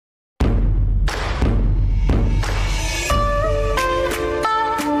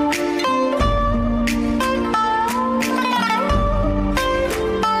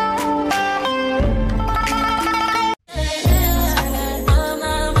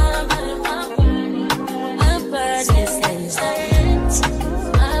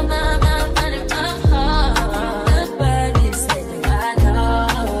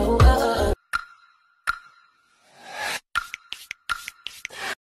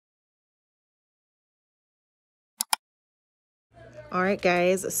All right,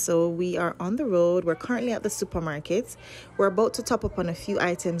 guys, so we are on the road. We're currently at the supermarket. We're about to top up on a few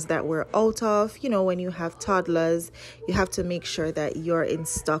items that we're out of. You know, when you have toddlers, you have to make sure that you're in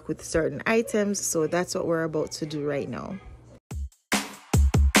stock with certain items. So that's what we're about to do right now.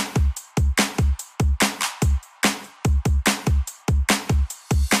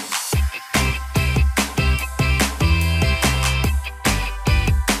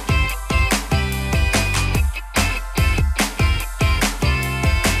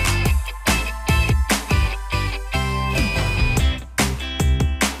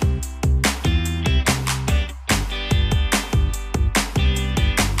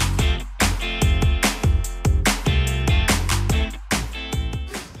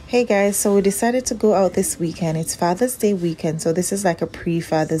 Hey guys, so we decided to go out this weekend. It's Father's Day weekend, so this is like a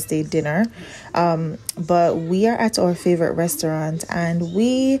pre-Father's Day dinner. But we are at our favorite restaurant and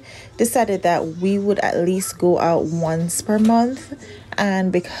we decided that we would at least go out once per month.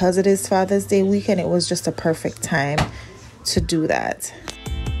 And because it is Father's Day weekend, it was just a perfect time to do that.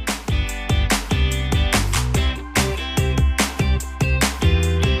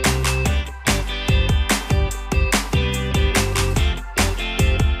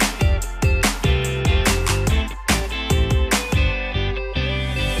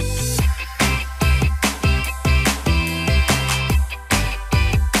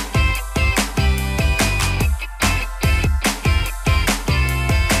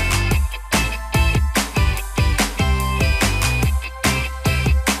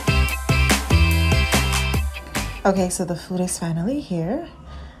 Okay, so the food is finally here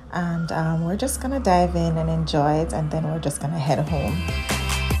and we're just gonna dive in and enjoy it, and then we're just gonna head home.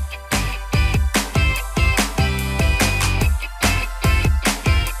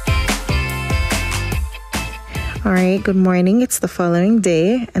 All right, good morning. It's the following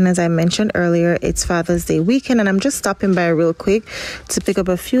day, and as I mentioned earlier, it's Father's Day weekend, and I'm just stopping by real quick to pick up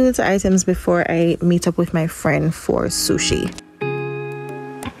a few little items before I meet up with my friend for sushi.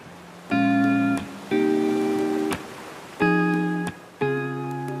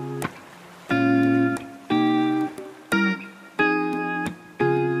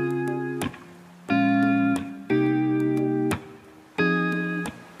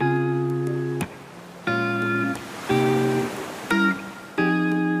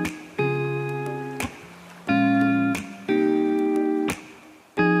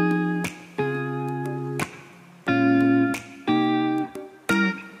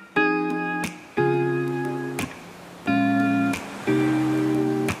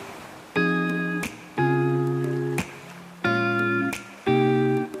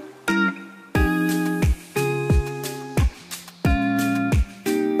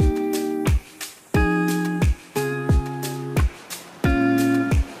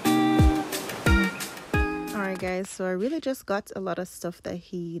 Guys, so I really just got a lot of stuff that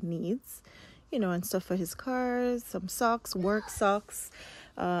he needs, you know, and stuff for his cars, some socks, work socks,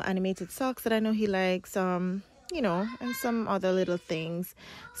 animated socks that I know he likes, you know, and some other little things.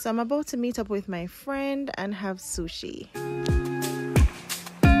 So I'm about to meet up with my friend and have sushi.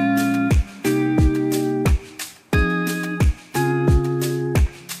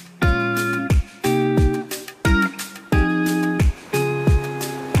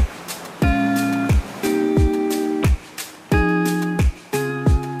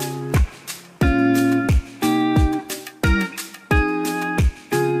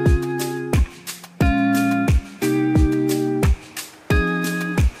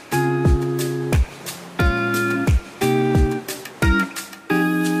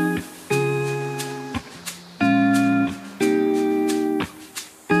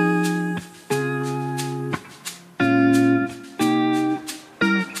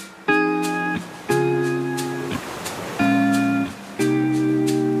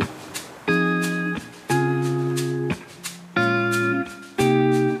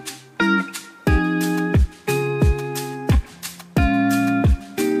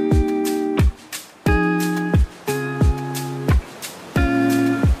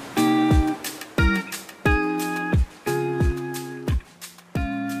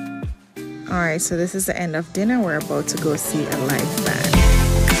 Alright, so this is the end of dinner. We're about to go see a live band.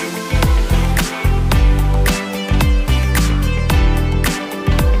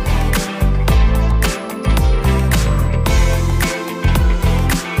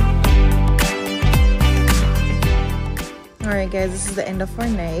 Alright guys, this is the end of our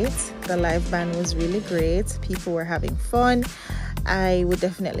night. The live band was really great. People were having fun. I would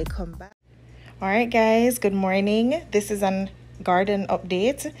definitely come back. Alright guys, good morning. This is an garden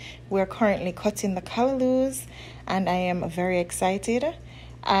update. We're currently cutting the callalus and I am very excited.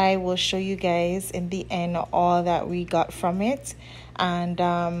 I will show you guys in the end all that we got from it.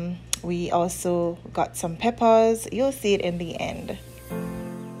 And we also got some peppers. You'll see it in the end.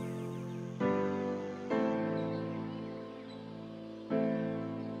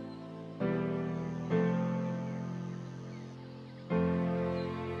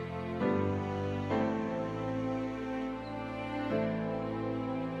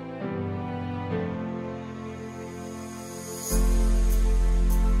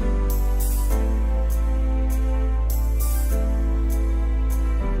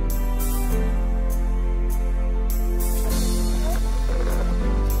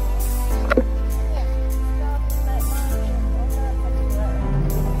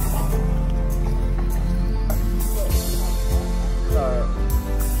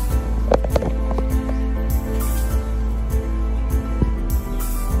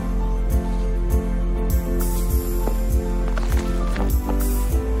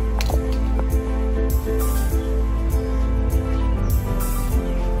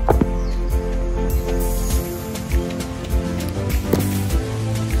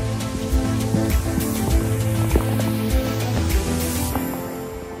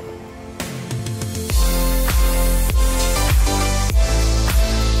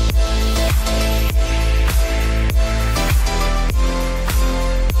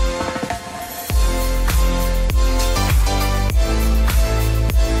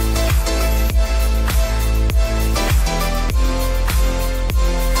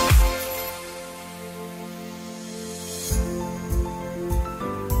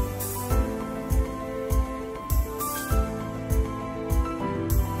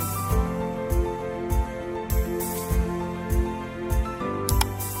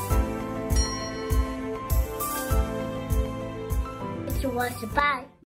 To watch the bye.